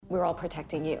we're all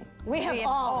protecting you. We have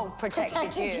all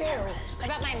protected you.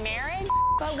 About my marriage?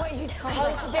 But what you told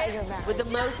us about your marriage. With the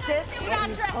mostest? What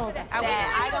you told us. Don't ever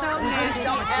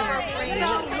bring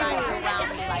anybody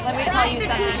around me like Let me that. tell you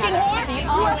something. The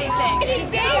only thing.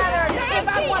 If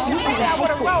I want to say that, I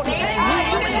would have wrote it.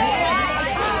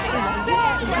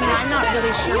 I'm not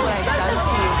really sure what I've done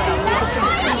to you, but I'll take it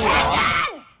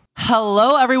from you.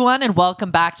 Hello, everyone, and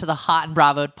welcome back to the Hot and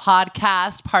Bravo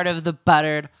podcast, part of the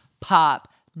Buttered Pop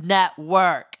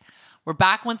Network. We're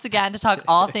back once again to talk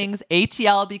all things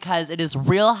ATL because it is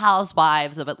Real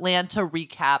Housewives of Atlanta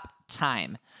recap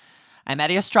time. I'm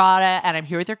Eddie Estrada, and I'm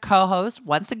here with your co-host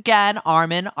once again,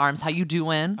 Armin. Arms, how you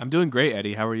doing? I'm doing great,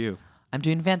 Eddie. How are you? I'm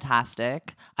doing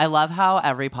fantastic. I love how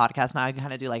every podcast now I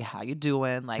kind of do like, how you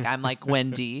doing? Like I'm like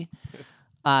Wendy,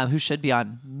 who should be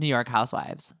on New York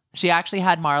Housewives. She actually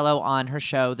had Marlo on her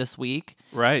show this week.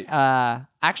 Right.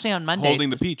 Actually on Monday.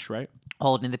 Holding the peach, right?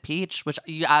 Holding the peach, which,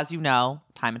 as you know,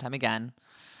 time and time again,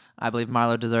 I believe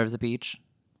Marlo deserves a peach.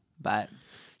 But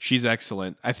She's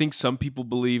excellent. I think some people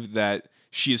believe that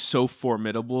she is so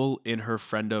formidable in her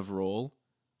friend of role.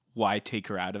 Why take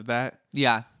her out of that?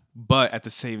 yeah, But at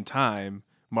the same time,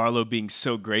 Marlo being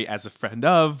so great as a friend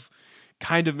of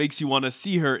kind of makes you want to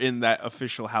see her in that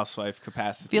official housewife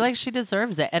capacity. I feel like she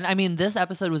deserves it. And I mean, this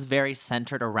episode was very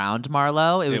centered around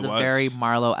Marlo. It was a very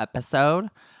Marlo episode,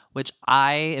 which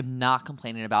I am not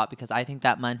complaining about because I think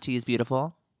that Muntie is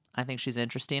beautiful. I think she's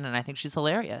interesting, and I think she's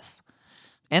hilarious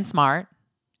and smart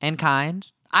and kind.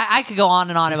 I could go on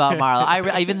and on about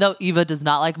Marlo. Even though Eva does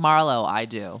not like Marlo, I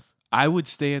do. I would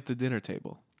stay at the dinner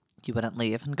table. You wouldn't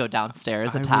leave and go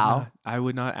downstairs I a would towel. not- I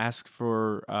would not ask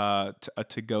for a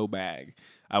to-go bag.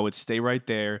 I would stay right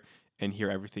there and hear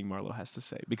everything Marlo has to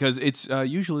say because it's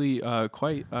usually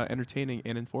quite entertaining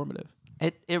and informative.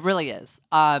 It really is.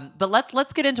 But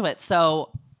let's get into it.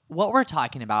 So what we're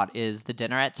talking about is the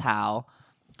dinner at Tao.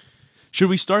 Should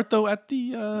we start though at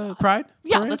the Pride?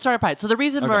 Yeah, parade? let's start at Pride. So the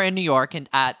reason we're in New York and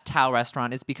at Tao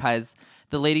Restaurant is because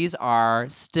the ladies are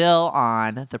still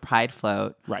on the Pride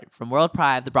float. Right. From World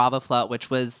Pride, the Bravo float, which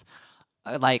was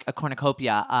like a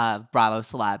cornucopia of Bravo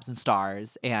celebs and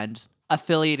stars and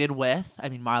affiliated with. I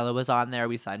mean, Marlo was on there.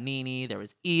 We saw Nene. There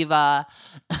was Eva,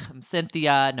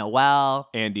 Cynthia, Noelle.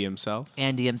 Andy himself.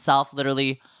 Andy himself,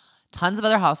 literally tons of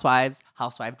other housewives,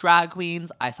 housewife drag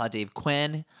queens. I saw Dave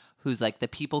Quinn, who's like the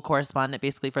people correspondent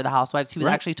basically for the housewives. He was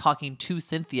actually talking to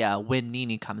Cynthia when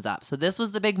Nene comes up. So this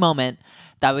was the big moment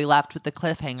that we left with the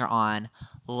cliffhanger on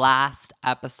last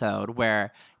episode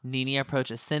where Nene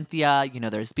approaches Cynthia. You know,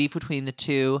 there's beef between the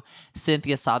two.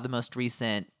 Cynthia saw the most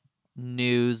recent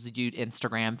news,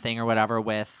 Instagram thing or whatever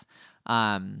with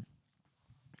Some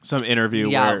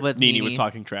interview where with Nene was Nene.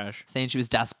 talking trash. saying she was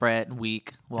desperate and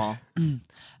weak. Well,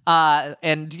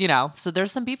 and you know, so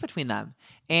there's some beef between them.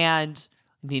 And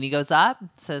Nene goes up,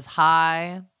 says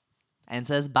hi, and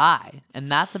says bye.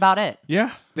 And that's about it.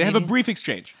 Yeah, they have a Maybe. brief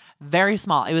exchange. Very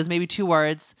small. It was maybe 2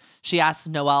 words. She asks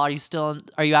Noelle,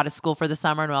 are you out of school for the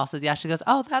summer? Noelle says, yeah. She goes,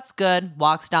 oh, that's good.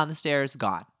 Walks down the stairs,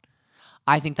 gone.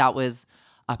 I think that was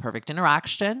a perfect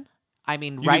interaction. I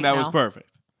mean, You right think that now, was perfect?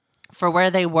 for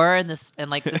where they were in this and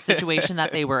like the situation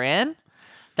that they were in,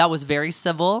 that was very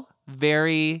civil,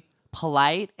 very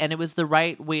polite, and it was the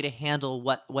right way to handle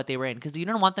what they were in because you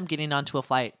don't want them getting onto a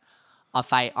fight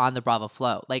on the Bravo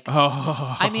float. Like,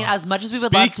 I mean, as much as we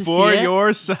would love Speak to for see it,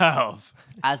 yourself.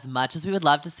 as much as we would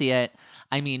love to see it,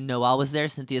 I mean, Noelle was there,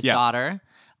 Cynthia's Yeah. daughter.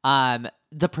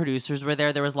 The producers were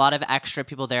there. There was a lot of extra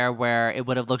people there where it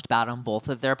would have looked bad on both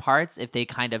of their parts if they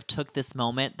kind of took this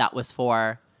moment that was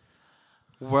for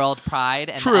World Pride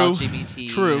and True. the LGBT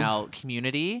True.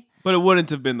 community. But it wouldn't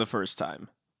have been the first time.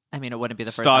 I mean, it wouldn't be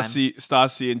the first time.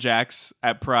 Stassi and Jax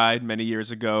at Pride many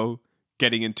years ago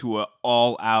getting into an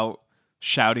all-out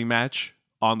shouting match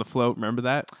on the float. Remember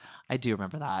that? I do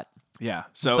remember that. Yeah.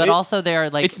 So But also they're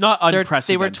like... it's not They were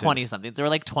unprecedented. 20-somethings. They were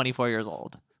like 24 years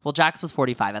old. Well, Jax was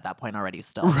 45 at that point already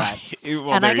still. Right.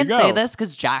 Well, and there I can you go. say this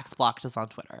because Jax blocked us on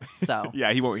Twitter. So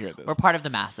Yeah, he won't hear this. we're part of the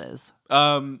masses.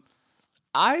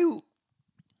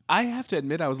 I have to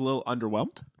admit I was a little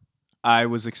underwhelmed. I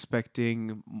was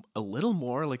expecting a little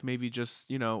more, like maybe just,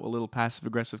 a little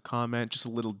passive-aggressive comment, just a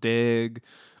little dig.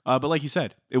 But like you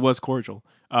said, it was cordial.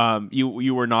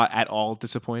 You were not at all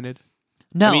disappointed?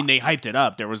 No. I mean, they hyped it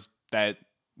up. There was that,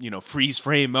 freeze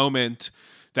frame moment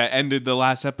that ended the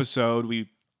last episode. We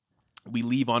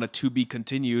leave on a to be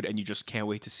continued, and you just can't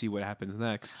wait to see what happens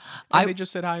next. And they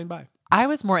just said hi and bye. I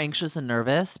was more anxious and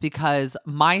nervous because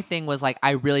my thing was like,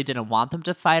 I really didn't want them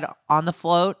to fight on the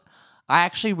float. I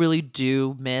actually really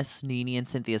do miss Nene and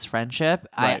Cynthia's friendship.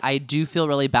 Right. I do feel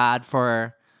really bad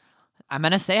for, I'm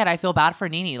going to say it, I feel bad for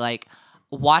Nene. Like,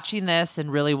 watching this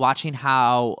and really watching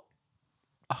how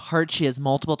hurt she is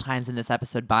multiple times in this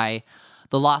episode by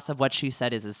the loss of what she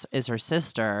said is her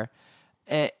sister,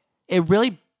 it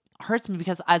really hurts me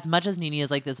because as much as Nene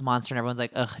is like this monster and everyone's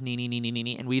like, ugh,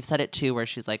 Nene, and we've said it too where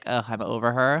she's like, ugh, I'm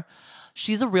over her.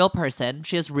 She's a real person.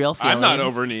 She has real feelings. I'm not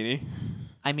over Nene.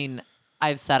 I mean,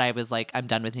 I've said I was like, I'm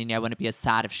done with Nene. I wouldn't be as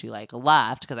sad if she like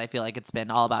left because I feel like it's been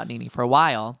all about Nene for a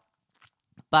while.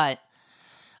 But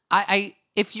I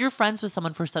if you're friends with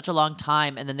someone for such a long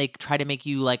time and then they try to make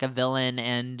you like a villain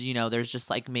and, you know, there's just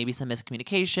like maybe some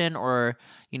miscommunication or,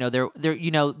 you know, they're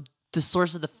you know, the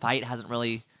source of the fight hasn't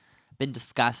really been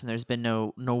discussed and there's been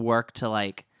no work to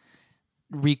like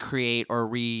recreate or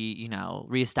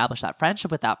reestablish that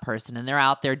friendship with that person, and they're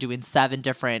out there doing 7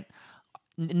 different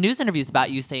news interviews about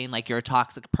you saying like you're a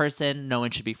toxic person, no one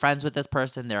should be friends with this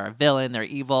person, they're a villain, they're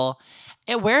evil.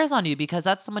 It wears on you because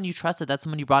that's someone you trusted, that's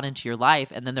someone you brought into your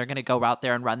life, and then they're gonna go out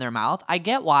there and run their mouth. I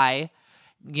get why,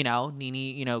 you know, Nene,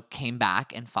 you know, came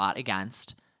back and fought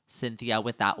against Cynthia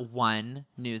with that one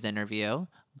news interview,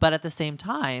 but at the same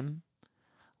time,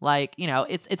 like, you know,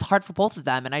 it's hard for both of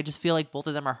them, and I just feel like both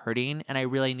of them are hurting, and I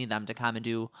really need them to come and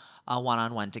do a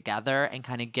one-on-one together and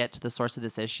kind of get to the source of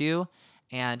this issue.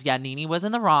 And yeah, Nene was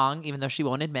in the wrong, even though she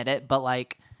won't admit it, but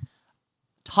like,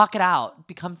 talk it out,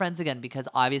 become friends again, because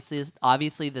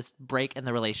obviously this break in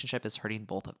the relationship is hurting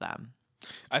both of them.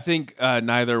 I think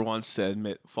neither wants to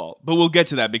admit fault, but we'll get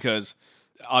to that because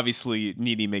obviously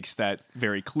Nene makes that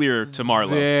very clear to Marlo.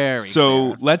 Very so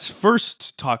clear. let's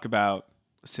first talk about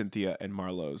Cynthia and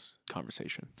Marlo's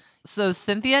conversation. So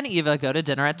Cynthia and Eva go to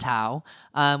dinner at Tao,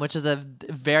 which is a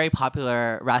very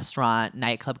popular restaurant,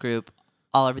 nightclub group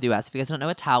all over the U.S. If you guys don't know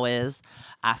what Tao is,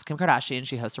 ask Kim Kardashian.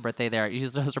 She hosts her birthday there. She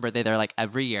used to host her birthday there like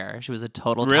every year. She was a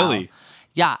total Really? Tao.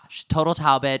 Yeah, she's total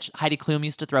Tao bitch. Heidi Klum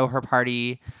used to throw her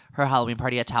Halloween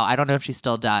party at Tao. I don't know if she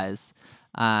still does.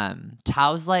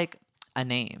 Tao's like a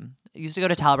name. I used to go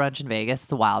to Tao brunch in Vegas.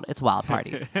 It's a wild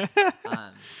party.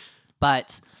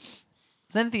 But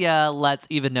Cynthia lets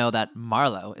Eva know that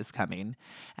Marlo is coming.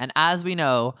 And as we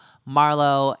know,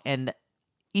 Marlo and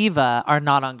Eva are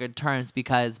not on good terms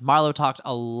because Marlo talked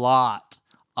a lot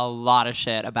of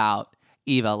shit about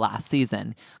Eva last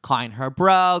season, calling her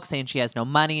broke, saying she has no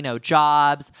money, no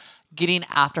jobs, getting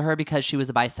after her because she was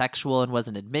a bisexual and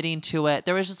wasn't admitting to it.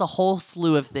 There was just a whole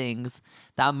slew of things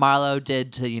that Marlo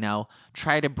did to, you know,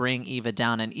 try to bring Eva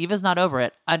down. And Eva's not over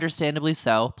it, understandably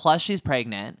so. Plus, she's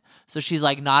pregnant. So she's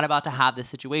like not about to have this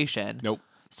situation. Nope.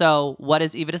 So what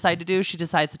does Eva decide to do? She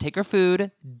decides to take her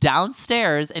food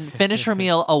downstairs and finish her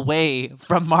meal away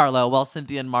from Marlo while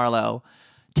Cynthia and Marlo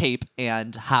tape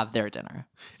and have their dinner.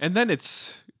 And then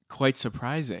it's quite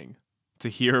surprising to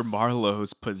hear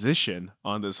Marlo's position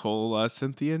on this whole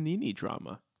Cynthia and Nene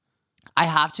drama. I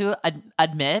have to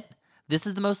admit, this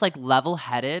is the most like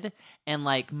level-headed and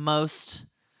like most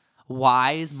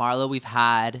wise Marlo we've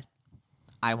had,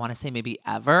 I want to say maybe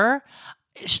ever.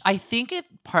 I think it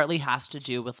partly has to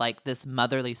do with like this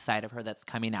motherly side of her that's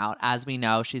coming out. As we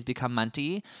know, she's become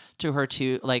Munty to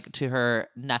her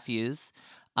nephews.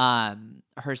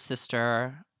 Her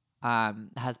sister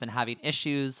has been having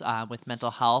issues with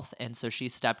mental health, and so she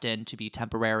stepped in to be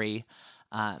temporary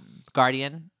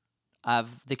guardian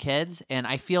of the kids. And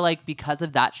I feel like because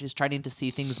of that, she's trying to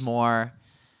see things more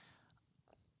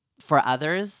for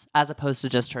others as opposed to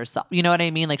just herself. You know what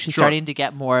I mean? Like she's Sure. starting to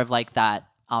get more of like that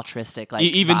altruistic like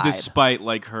Even vibe. despite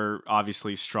like her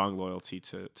obviously strong loyalty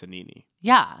to Nene.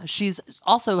 Yeah, she's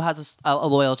also has a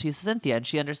loyalty to Cynthia, and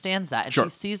she understands that, and Sure. she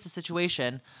sees the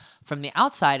situation from the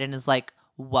outside and is like,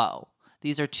 "Whoa,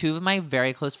 these are 2 of my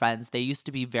very close friends. They used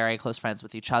to be very close friends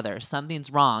with each other.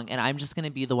 Something's wrong, and I'm just going to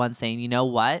be the one saying, you know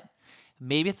what?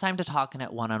 Maybe it's time to talk in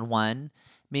it one-on-one.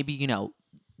 Maybe, you know,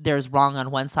 there's wrong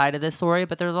on one side of this story,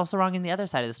 but there's also wrong in the other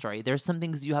side of the story. There's some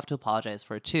things you have to apologize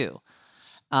for too."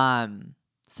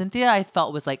 Cynthia, I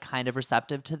felt, was like kind of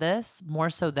receptive to this, more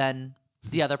so than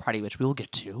the other party, which we will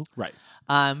get to. Right.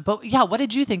 But yeah, what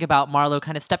did you think about Marlo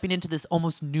kind of stepping into this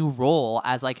almost new role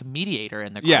as like mediator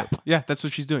in the group? Yeah, that's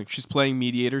what she's doing. She's playing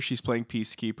mediator, she's playing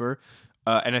peacekeeper,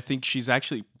 and I think she's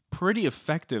actually pretty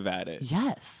effective at it.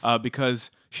 Yes.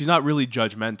 Because she's not really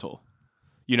judgmental.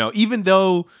 You know, even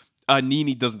though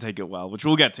Nene doesn't take it well, which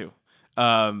we'll get to.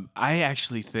 I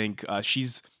actually think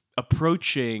she's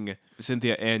approaching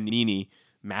Cynthia and Nene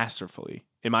masterfully,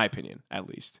 in my opinion, at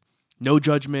least. No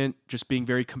judgment, just being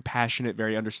very compassionate,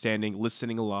 very understanding,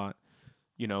 listening a lot,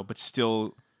 you know, but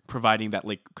still providing that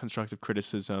like constructive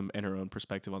criticism and her own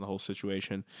perspective on the whole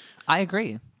situation. I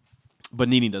agree. But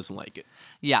Nene doesn't like it.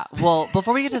 Yeah. Well,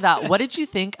 before we get to that, what did you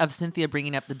think of Cynthia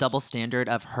bringing up the double standard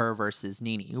of her versus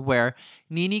Nene, where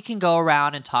Nene can go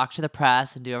around and talk to the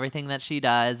press and do everything that she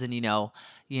does, and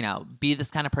be this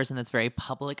kind of person that's very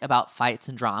public about fights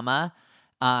and drama,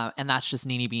 and that's just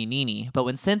Nene being Nene. But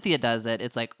when Cynthia does it,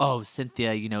 it's like, oh,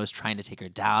 Cynthia, is trying to take her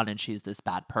down, and she's this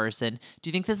bad person. Do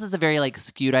you think this is a very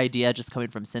skewed idea just coming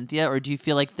from Cynthia, or do you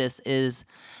feel like this is,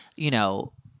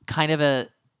 kind of a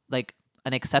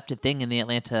an accepted thing in the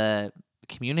Atlanta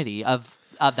community of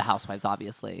the housewives,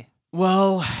 obviously?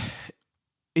 Well,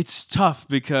 it's tough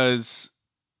because,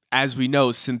 as we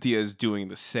know, Cynthia is doing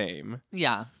the same.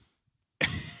 Yeah.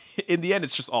 In the end,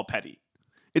 it's just all petty.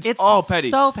 It's all petty.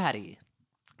 So petty.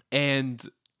 And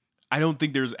I don't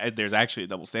think there's actually a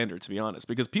double standard, to be honest,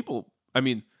 because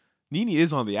Nene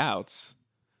is on the outs.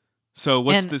 So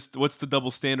what's the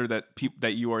double standard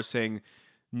that you are saying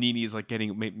Nene is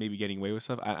maybe getting away with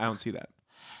stuff? I don't see that.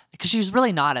 Because she's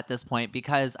really not at this point,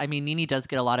 because Nene does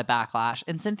get a lot of backlash,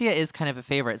 and Cynthia is kind of a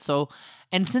favorite. So,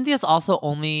 and Cynthia's also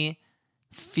only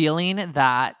feeling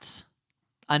that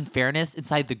unfairness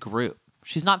inside the group.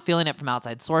 She's not feeling it from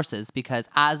outside sources, because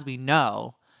as we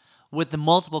know, with the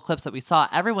multiple clips that we saw,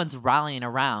 everyone's rallying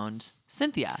around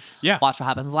Cynthia. Yeah. Watch What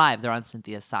Happens Live. They're on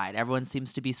Cynthia's side. Everyone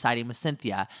seems to be siding with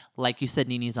Cynthia. Like you said,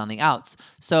 Nene's on the outs.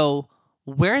 So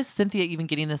where is Cynthia even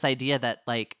getting this idea that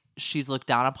she's looked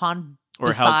down upon?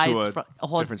 Or held to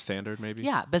a different standard, maybe?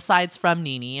 Yeah, besides from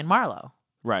Nene and Marlo.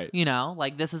 Right.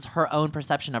 This is her own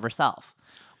perception of herself,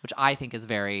 which I think is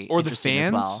very Or the interesting fans?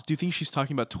 as well. Do you think she's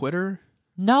talking about Twitter?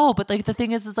 No, but the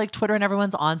thing is Twitter and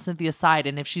everyone's on Cynthia's side,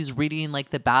 and if she's reading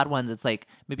the bad ones, it's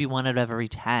maybe 1 out of every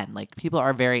 10. People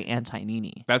are very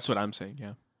anti-Nene. That's what I'm saying,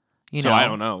 yeah. So I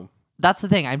don't know. That's the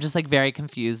thing. I'm just very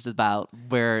confused about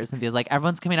where Cynthia's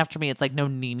everyone's coming after me. It's no,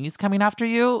 Nene's coming after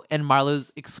you, and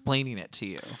Marlo's explaining it to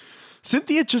you.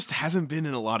 Cynthia just hasn't been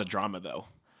in a lot of drama, though.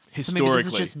 Historically. So maybe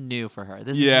this is just new for her.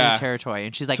 This is new territory,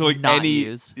 and she's not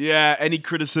used. Yeah, any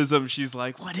criticism, she's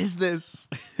what is this?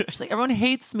 She's everyone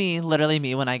hates me. Literally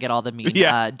me when I get all the mean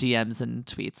DMs and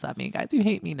tweets at me. Guys, you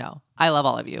hate me? No. I love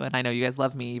all of you, and I know you guys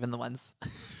love me, even the ones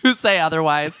who say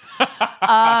otherwise.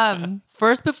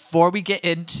 First, before we get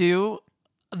into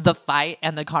the fight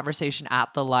and the conversation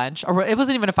at the lunch, or it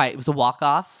wasn't even a fight, it was a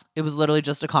walk-off. It was literally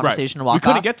just a conversation to walk off. We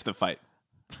couldn't get to the fight.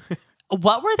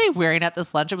 What were they wearing at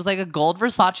this lunch? It was a gold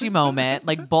Versace moment.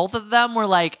 Both of them were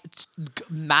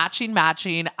matching.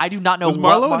 I do not know. Was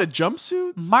Marlo in a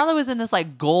jumpsuit? Marlo was in this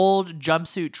gold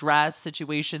jumpsuit dress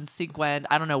situation, sequined.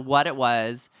 I don't know what it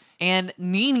was. And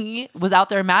Nene was out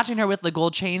there matching her with the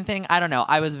gold chain thing. I don't know.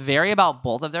 I was very about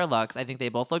both of their looks. I think they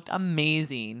both looked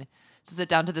amazing to sit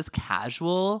down to this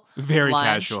casual Very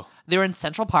lunch. casual. They were in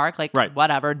Central Park, right.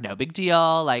 Whatever, no big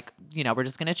deal. We're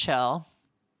just going to chill.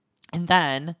 And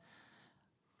then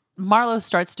Marlo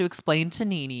starts to explain to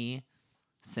Nene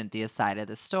Cynthia's side of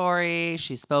the story.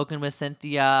 She's spoken with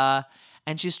Cynthia,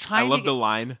 and she's trying to... I love the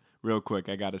line, real quick,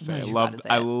 I gotta say.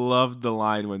 I loved the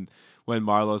line when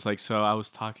Marlo's so I was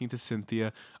talking to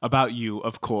Cynthia about you,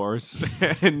 of course.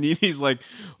 And Nene's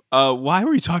why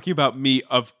were you talking about me,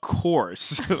 of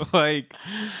course? What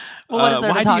is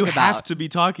there why to do talk you about? have to be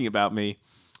talking about me?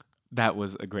 That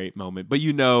was a great moment. But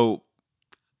you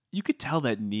could tell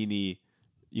that Nene...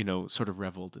 sort of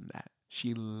reveled in that.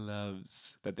 She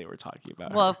loves that they were talking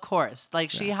about Well, her. of course.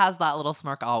 She has that little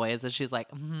smirk always, and she's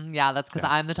yeah, that's because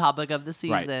I'm the topic of the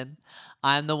season. Right.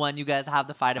 I'm the one you guys have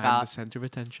the fight about. I'm the center of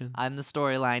attention. I'm the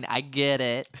storyline. I get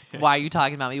it. Why are you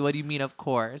talking about me? What do you mean, of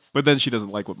course? But then she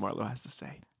doesn't like what Marlo has to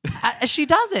say. She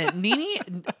doesn't.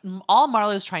 Nene, all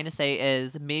Marlo's trying to say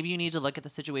is maybe you need to look at the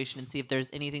situation and see if there's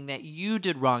anything that you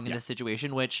did wrong in this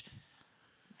situation, which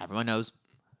everyone knows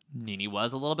Nene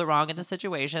was a little bit wrong in the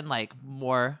situation,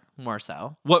 more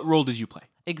so. What role did you play?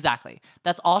 Exactly.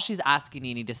 That's all she's asking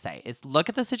Nene to say is look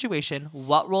at the situation.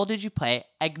 What role did you play?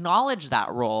 Acknowledge that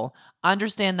role.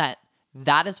 Understand that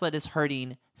that is what is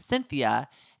hurting Cynthia,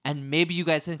 and maybe you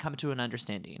guys can come to an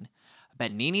understanding.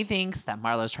 But Nene thinks that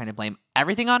Marlo's trying to blame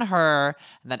everything on her,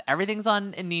 and that everything's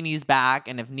on Nene's back.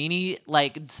 And if Nene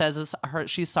says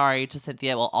she's sorry to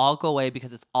Cynthia, it will all go away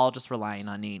because it's all just relying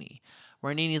on Nene.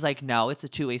 Where Nene's no, it's a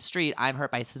two-way street. I'm hurt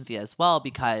by Cynthia as well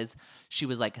because she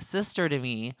was a sister to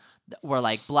me.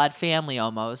 We're blood family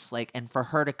almost. And for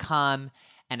her to come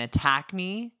and attack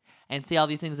me and say all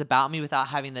these things about me without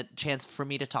having the chance for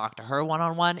me to talk to her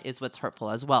one-on-one is what's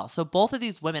hurtful as well. So both of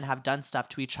these women have done stuff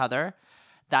to each other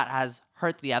that has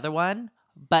hurt the other one,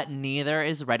 but neither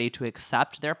is ready to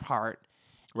accept their part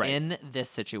in this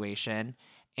situation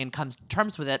and come to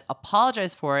terms with it,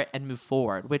 apologize for it, and move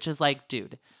forward, which is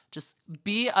dude, just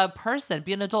be a person,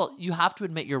 be an adult. You have to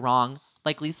admit you're wrong.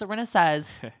 Like Lisa Rinna says,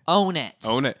 own it.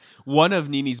 Own it. One of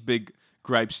Nini's big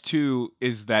gripes too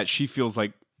is that she feels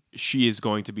like she is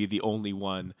going to be the only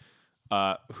one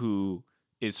who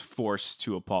is forced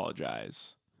to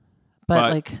apologize.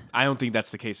 But like, I don't think that's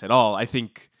the case at all. I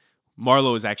think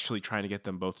Marlo is actually trying to get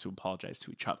them both to apologize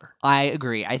to each other. I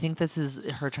agree. I think this is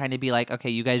her trying to be like, okay,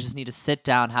 you guys just need to sit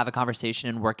down, have a conversation,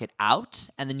 and work it out,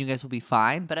 and then you guys will be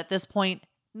fine. But at this point,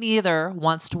 neither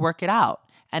wants to work it out.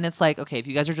 And it's like, okay, if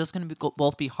you guys are just going to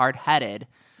both be hard-headed,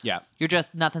 Yeah.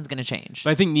 nothing's going to change. But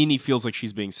I think Nini feels like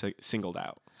she's being singled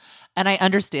out. And I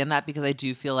understand that because I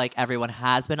do feel like everyone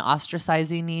has been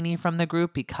ostracizing Nini from the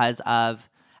group because of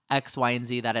X, Y, and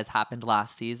Z that has happened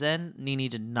last season. Nini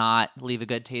did not leave a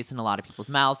good taste in a lot of people's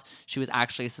mouths. She was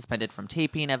actually suspended from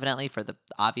taping, evidently, for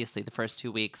obviously the first 2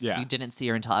 weeks. Yeah. We didn't see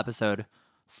her until episode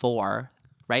 4,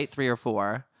 right? 3 or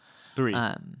 4. 3.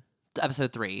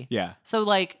 Episode 3. Yeah. So,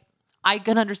 like, I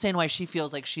can understand why she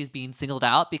feels like she's being singled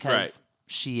out because Right.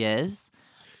 she is.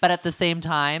 But at the same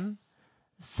time,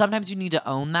 sometimes you need to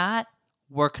own that,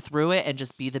 work through it, and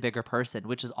just be the bigger person,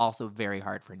 which is also very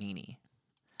hard for Nini.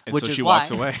 And Which so is she why-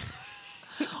 walks away.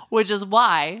 Which is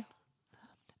why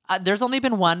there's only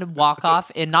been one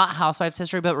walk-off in not Housewives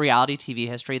history, but reality TV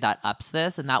history that ups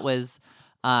this, and that was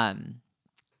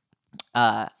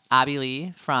Abby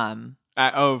Lee from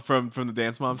From the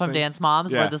Dance Moms thing? Dance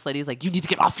Moms, Yeah. where this lady's like, you need to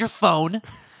get off your phone.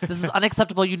 This is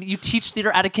unacceptable. You teach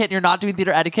theater etiquette and you're not doing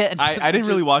theater etiquette. And I didn't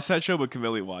really watch that show, but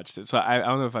Camille watched it. So I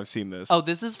don't know if I've seen this. Oh,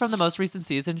 this is from the most recent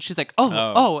season. She's like,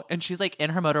 oh. And she's like in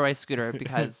her motorized scooter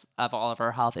because of all of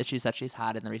her health issues that she's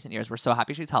had in the recent years. We're so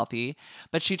happy she's healthy.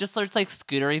 But she just starts like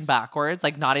scootering backwards,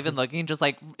 like not even looking, just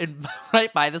like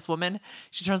right by this woman.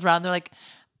 She turns around and they're like,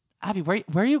 Abby, where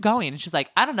are you going? And she's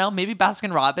like, I don't know, maybe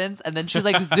Baskin Robbins. And then she's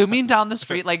like zooming down the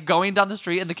street, like going down the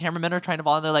street, and the cameramen are trying to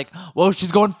follow. And they're like, whoa,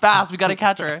 she's going fast. We got to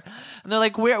catch her. And they're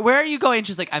like, where are you going?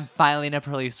 She's like, I'm filing a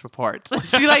police report.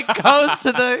 She like goes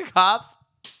to the cops.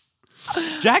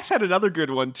 Jax had another good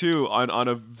one too on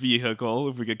a vehicle,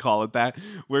 if we could call it that,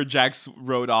 where Jax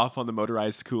rode off on the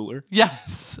motorized cooler.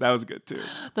 Yes. That was good too.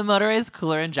 The motorized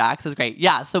cooler in Jax is great.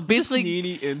 Yeah. So Just basically,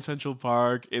 Nini in Central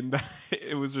Park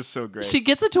it was just so great. she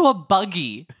gets into a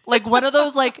buggy, like one of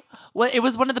those, like what? It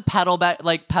was one of the pedal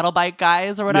bike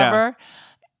guys or whatever.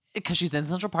 Because she's in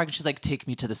Central Park and she's like, take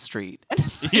me to the street. And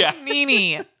it's like, Yeah.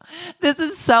 Nini, this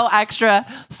is so extra,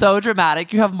 so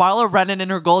dramatic. You have Marlo running in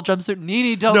her gold jumpsuit.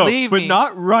 Nini, don't leave me. but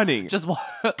not running. Just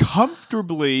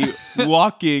comfortably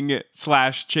walking /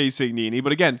 chasing Nini,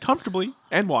 but again, comfortably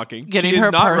and walking. getting She is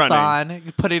her not purse running.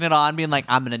 on, putting it on, being like,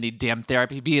 I'm going to need damn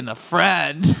therapy, being the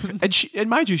friend. And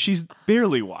mind you, she's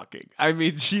barely walking. I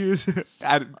mean, she is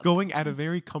going at a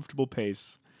very comfortable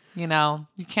pace. You know,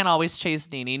 you can't always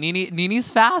chase Nini. Nini's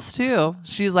fast too.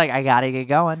 She's like, I gotta get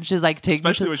going. She's like,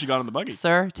 Especially when she got on the buggy.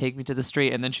 Sir, take me to the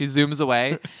street. And then she zooms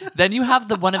away. Then you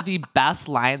have one of the best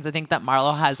lines I think that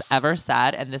Marlo has ever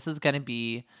said. And this is going to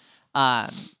be,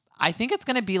 I think it's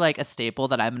going to be like a staple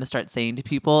that I'm going to start saying to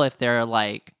people if they're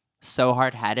like so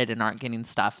hard headed and aren't getting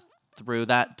stuff through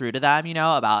to them, you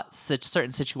know, about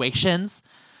certain situations.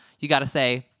 You got to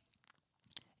say,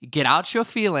 get out your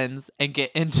feelings and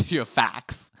get into your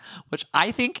facts, which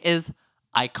I think is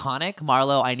iconic.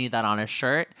 Marlo, I need that on a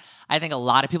shirt. I think a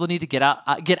lot of people need to get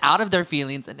out of their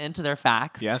feelings and into their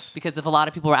facts. Yes. Because if a lot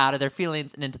of people were out of their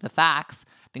feelings and into the facts,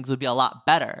 things would be a lot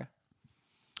better.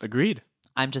 Agreed.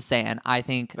 I'm just saying, I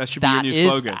think That should be your new is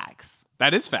slogan. facts.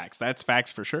 That is facts. That's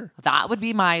facts for sure. That would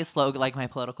be my slogan, like my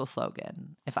political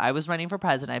slogan. If I was running for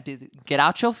president, I'd be get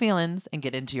out your feelings and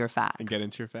get into your facts. And get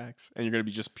into your facts. And you're going to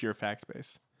be just pure fact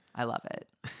based. I love it.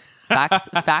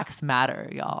 Facts matter,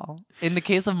 y'all. In the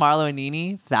case of Marlo and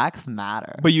Nini, facts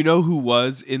matter. But you know who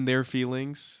was in their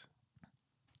feelings?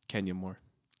 Kenya Moore.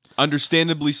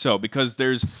 Understandably so, because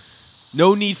there's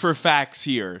no need for facts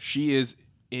here. She is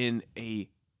in a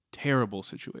terrible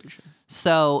situation.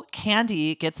 So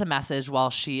Candy gets a message while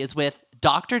she is with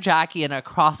Dr. Jackie in a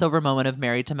crossover moment of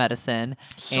Married to Medicine.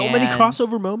 So many And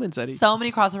crossover moments, Eddie. So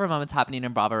many crossover moments happening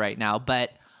in Bravo right now.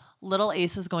 But little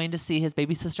Ace is going to see his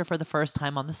baby sister for the first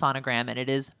time on the sonogram, and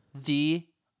it's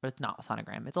not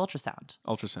sonogram, it's ultrasound.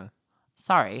 Ultrasound.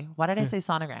 Sorry, why did I say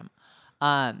sonogram?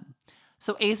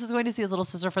 So Ace is going to see his little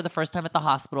sister for the first time at the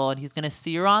hospital, and he's going to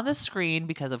see her on the screen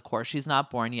because, of course, she's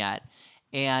not born yet.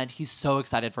 And he's so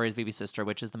excited for his baby sister,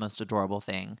 which is the most adorable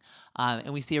thing.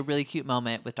 And we see a really cute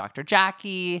moment with Dr.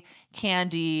 Jackie,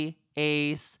 Candy,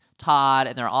 Ace, Todd,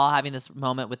 and they're all having this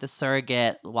moment with the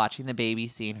surrogate, watching the baby,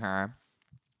 seeing her,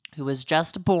 who was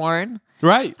just born.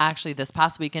 Right. Actually, this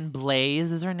past weekend,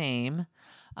 Blaze is her name.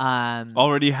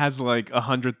 Already has like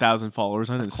 100,000 followers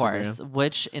on Of Instagram. course,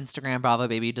 which Instagram Bravo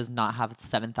baby does not have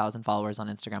 7,000 followers on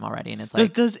Instagram already? And it's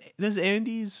like Does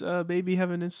Andy's baby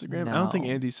have an Instagram? I don't think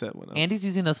No. Andy set one up. Andy's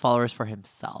using those followers for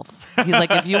himself. He's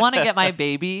like, if you want to get my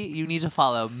baby, you need to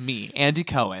follow me, Andy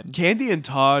Cohen. Candy and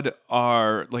Todd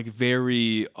are like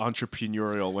very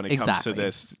entrepreneurial when it comes to Exactly.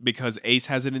 this because Ace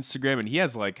has an Instagram and he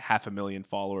has like 500,000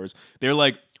 followers. They're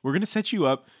like, we're going to set you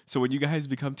up so when you guys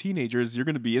become teenagers, you're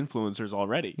going to be influencers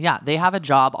already. Yeah, they have a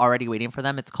job already waiting for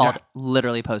them. It's called Yeah.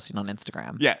 literally posting on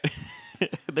Instagram. Yeah.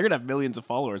 They're going to have millions of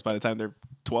followers by the time they're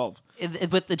 12.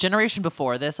 With the generation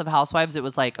before this of housewives, it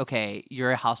was like, okay,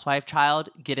 you're a housewife child,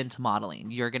 get into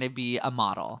modeling. You're going to be a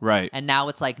model. Right. And now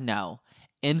it's like, no,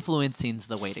 influencing's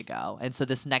the way to go. And so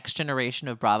this next generation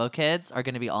of Bravo kids are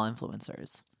going to be all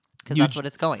influencers because You that's j- what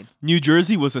it's going. New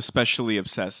Jersey was especially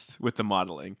obsessed with the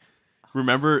modeling.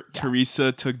 Remember,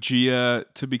 Teresa took Gia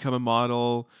to become a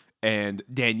model and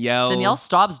Danielle. Danielle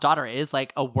Staub's daughter is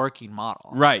like a working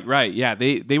model. Right. Yeah,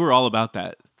 they were all about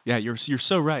that. Yeah, you're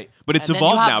so right. But it's And then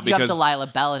evolved now you have because Delilah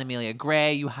Bell and Amelia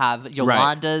Gray. You have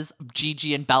Yolanda's,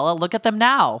 Gigi and Bella. Look at them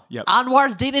now. Yep.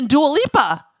 Anwar's dating Dua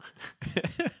Lipa.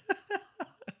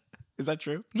 is that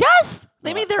true? Yes,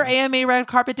 they made their AMA red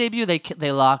carpet debut.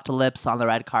 They locked lips on the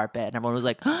red carpet, and everyone was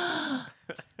like,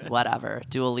 "Whatever."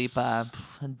 Dua Lipa,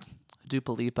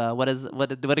 Dupa Lipa.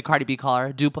 What did Cardi B call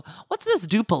her? Dupa. What's this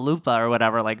Dupa Lupa or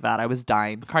whatever like that? I was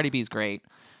dying. Cardi B's great,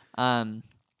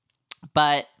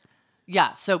 but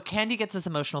yeah. So Candy gets this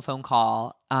emotional phone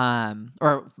call,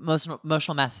 or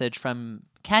emotional message from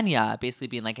Kenya, basically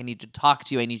being like, "I need to talk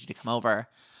to you. I need you to come over."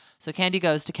 So Candy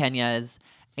goes to Kenya's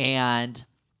and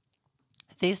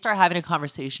they start having a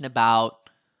conversation about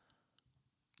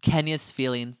Kenya's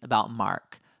feelings about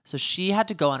Mark. So she had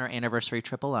to go on her anniversary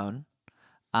trip alone.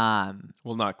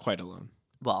 Well, not quite alone.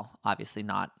 Well, obviously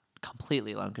not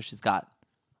completely alone because she's got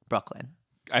Brooklyn.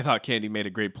 I thought Candy made a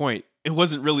great point. It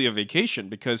wasn't really a vacation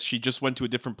because she just went to a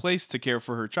different place to care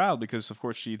for her child because, of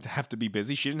course, she'd have to be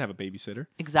busy. She didn't have a babysitter.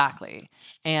 Exactly.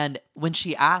 And when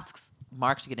she asks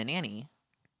Mark to get a nanny,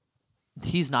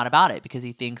 he's not about it because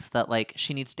he thinks that like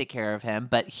she needs to take care of him,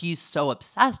 but he's so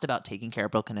obsessed about taking care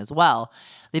of Brooklyn as well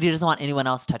that he doesn't want anyone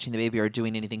else touching the baby or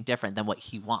doing anything different than what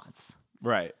he wants.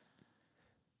 Right.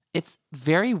 It's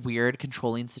very weird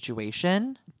controlling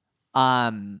situation.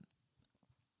 I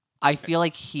feel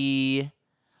like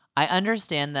I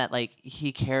understand that like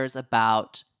he cares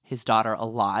about his daughter a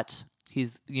lot.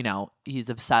 He's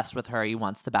obsessed with her. He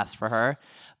wants the best for her.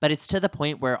 But it's to the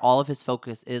point where all of his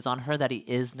focus is on her that he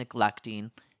is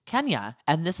neglecting Kenya.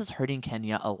 And this is hurting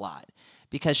Kenya a lot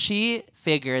because she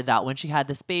figured that when she had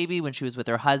this baby, when she was with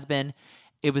her husband,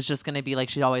 it was just going to be like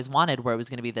she always wanted, where it was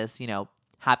going to be this,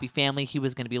 happy family. He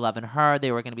was going to be loving her.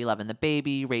 They were going to be loving the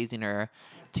baby, raising her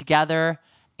together.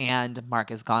 And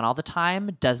Mark is gone all the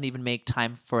time, doesn't even make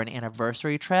time for an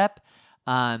anniversary trip.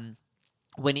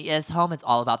 When he is home, it's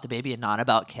all about the baby and not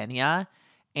about Kenya.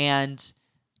 And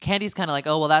Candy's kind of like,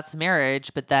 oh, well, that's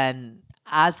marriage. But then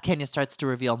as Kenya starts to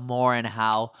reveal more and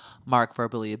how Mark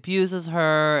verbally abuses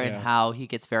her and how he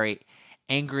gets very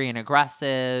angry and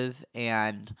aggressive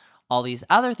and all these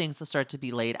other things that start to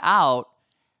be laid out,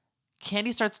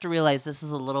 Candy starts to realize this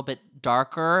is a little bit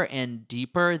darker and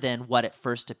deeper than what it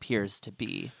first appears to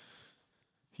be.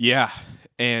 Yeah.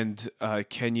 And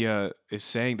Kenya is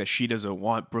saying that she doesn't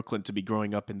want Brooklyn to be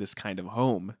growing up in this kind of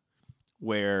home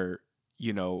where,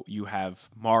 you have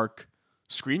Mark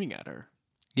screaming at her,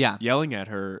 yelling at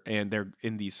her, and they're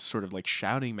in these sort of like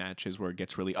shouting matches where it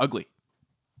gets really ugly.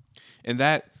 And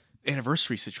that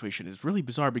anniversary situation is really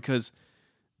bizarre because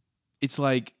it's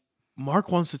like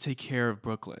Mark wants to take care of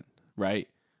Brooklyn, right?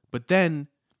 But then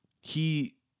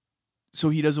he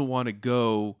doesn't want to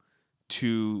go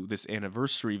to this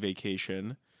anniversary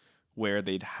vacation where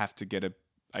they'd have to get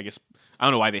I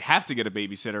don't know why they have to get a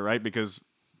babysitter, right? Because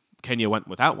Kenya went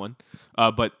without one.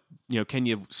 But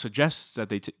Kenya suggests that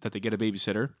they get a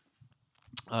babysitter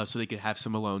so they could have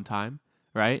some alone time,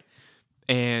 right?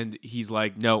 And he's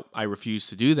like, no, I refuse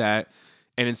to do that.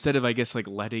 And instead of, I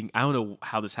don't know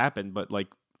how this happened, but like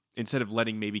instead of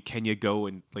letting maybe Kenya go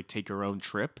and like take her own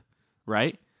trip,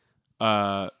 right?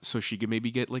 So she could maybe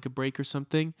get like a break or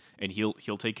something, and he'll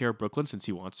take care of Brooklyn since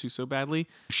he wants to so badly.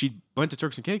 She went to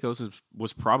Turks and Caicos and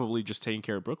was probably just taking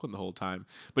care of Brooklyn the whole time.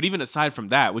 But even aside from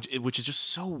that, which is just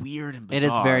so weird and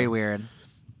bizarre. It is very weird.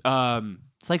 Um,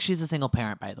 It's like she's a single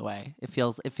parent, by the way. It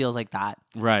feels like that.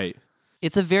 right.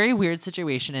 It's a very weird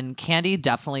situation, and Candy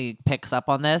definitely picks up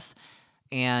on this.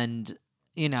 And,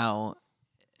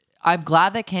 I'm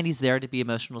glad that Candy's there to be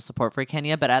emotional support for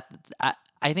Kenya, but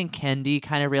I think Candy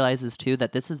kind of realizes too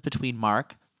that this is between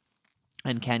Mark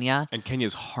and Kenya. And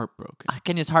Kenya's heartbroken.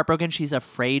 Kenya's heartbroken. She's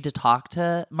afraid to talk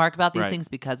to Mark about these Right. things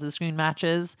because of the screen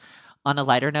matches. On a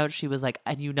lighter note, she was like,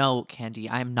 and you know, Candy,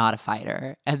 I'm not a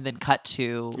fighter. And then cut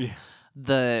to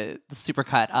the super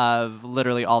cut of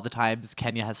literally all the times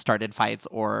Kenya has started fights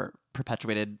or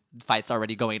perpetuated fights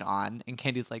already going on. And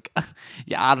Candy's like,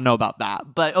 yeah, I don't know about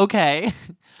that, but okay.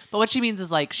 But what she means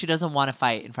is like, she doesn't want to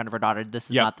fight in front of her daughter. This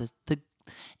is Yep. not the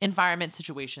environment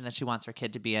situation that she wants her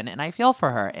kid to be in. And I feel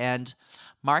for her. And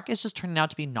Mark is just turning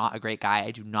out to be not a great guy.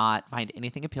 I do not find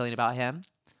anything appealing about him.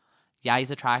 Yeah,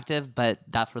 he's attractive, but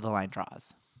that's where the line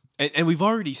draws. And we've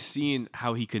already seen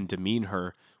how he can demean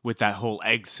her with that whole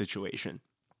egg situation,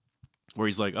 where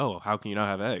he's like, "Oh, how can you not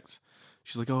have eggs?"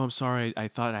 She's like, "Oh, I'm sorry. I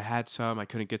thought I had some. I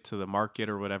couldn't get to the market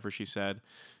or whatever she said."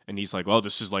 And he's like, "Well,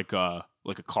 this is like a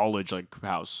college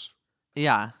house."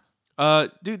 Yeah.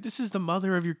 Dude, this is the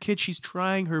mother of your kid. She's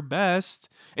trying her best,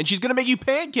 and she's gonna make you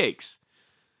pancakes.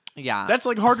 Yeah. That's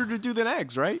like harder to do than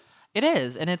eggs, right? It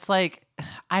is. And it's like,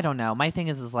 I don't know. My thing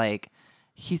is like,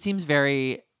 he seems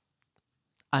very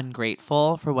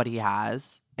ungrateful for what he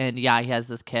has. And yeah, he has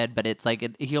this kid, but it's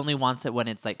like, he only wants it when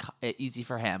it's like easy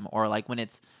for him, or like when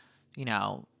it's, you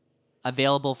know,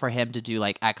 available for him to do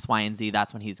like X, Y, and Z.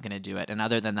 That's when he's going to do it. And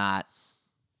other than that,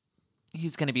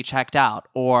 he's going to be checked out.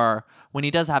 Or when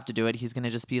he does have to do it, he's going to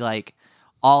just be like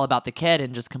all about the kid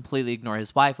and just completely ignore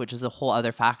his wife, which is a whole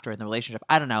other factor in the relationship.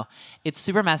 I don't know. It's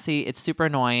super messy. It's super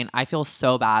annoying. I feel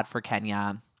so bad for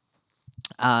Kenya.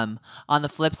 On the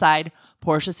flip side,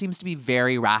 Portia seems to be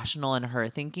very rational in her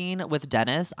thinking with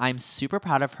Dennis. I'm super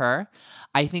proud of her.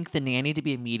 I think the nanny to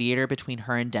be a mediator between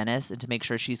her and Dennis and to make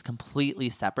sure she's completely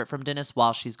separate from Dennis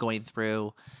while she's going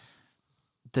through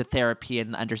the therapy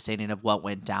and the understanding of what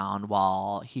went down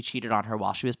while he cheated on her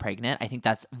while she was pregnant. I think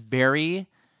that's very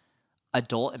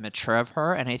adult and mature of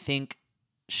her. And I think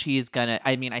she's gonna,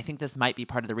 I think this might be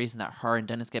part of the reason that her and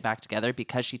Dennis get back together,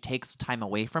 because she takes time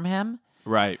away from him.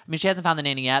 Right. I mean, she hasn't found the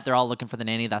nanny yet. They're all looking for the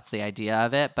nanny. That's the idea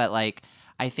of it. But like,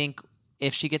 I think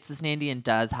if she gets this nanny and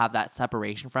does have that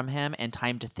separation from him and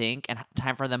time to think and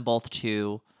time for them both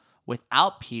to,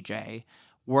 without PJ,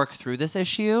 work through this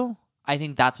issue, I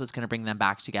think that's what's going to bring them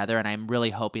back together. And I'm really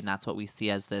hoping that's what we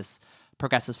see as this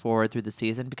progresses forward through the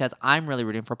season, because I'm really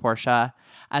rooting for Portia.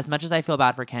 As much as I feel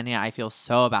bad for Kenya, I feel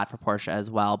so bad for Portia as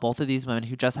well. Both of these women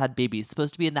who just had babies,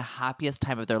 supposed to be in the happiest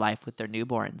time of their life with their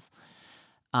newborns,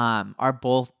 are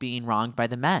both being wronged by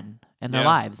the men in their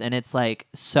lives. And it's like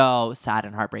so sad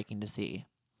and heartbreaking to see.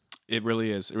 It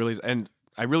really is. It really is. And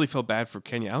I really feel bad for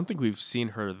Kenya. I don't think we've seen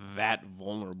her that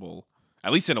vulnerable,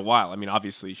 at least in a while. I mean,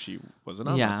 obviously she wasn't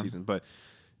on last season, but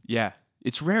yeah,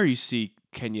 it's rare you see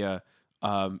Kenya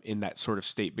in that sort of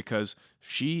state, because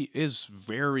she is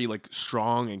very like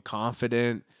strong and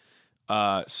confident.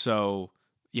 So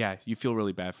yeah, you feel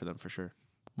really bad for them for sure.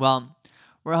 Well,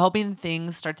 we're hoping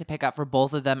things start to pick up for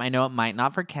both of them. I know it might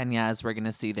not for Kenya, as we're going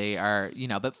to see they are,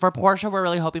 but for Portia, we're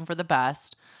really hoping for the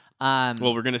best.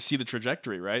 Well, we're going to see the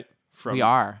trajectory, right? From we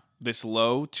are. This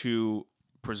low to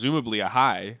presumably a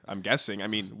high, I'm guessing. I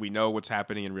mean, we know what's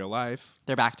happening in real life.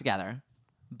 They're back together.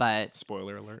 But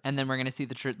spoiler alert. And then we're going to see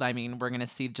the truth. I mean, we're going to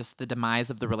see just the demise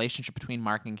of the relationship between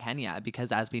Mark and Kenya,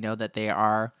 because as we know that they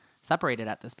are separated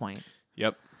at this point.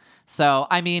 Yep. So,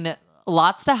 I mean,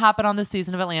 lots to happen on this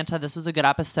season of Atlanta. This was a good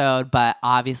episode, but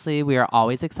obviously we are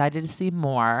always excited to see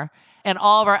more. And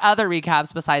all of our other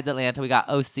recaps besides Atlanta, we got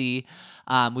OC,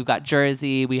 we've got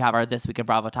Jersey, we have our This Week in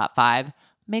Bravo Top 5.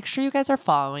 Make sure you guys are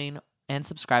following and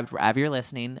subscribed wherever you're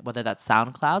listening, whether that's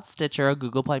SoundCloud, Stitcher,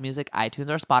 Google Play Music, iTunes,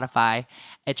 or Spotify.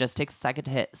 It just takes a second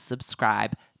to hit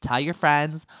subscribe. Tell your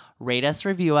friends, rate us,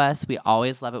 review us. We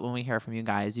always love it when we hear from you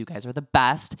guys. You guys are the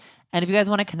best. And if you guys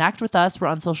want to connect with us, we're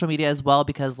on social media as well,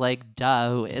 because duh,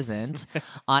 who isn't?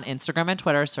 On Instagram and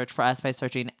Twitter, search for us by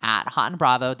searching at Hot and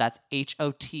Bravo. That's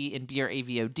HOT and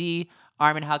BRAVOD.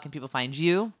 Armin, how can people find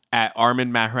you? At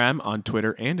Armin Mahram on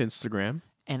Twitter and Instagram.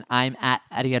 And I'm at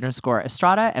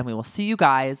Eddie_Estrada, and we will see you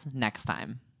guys next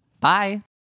time. Bye.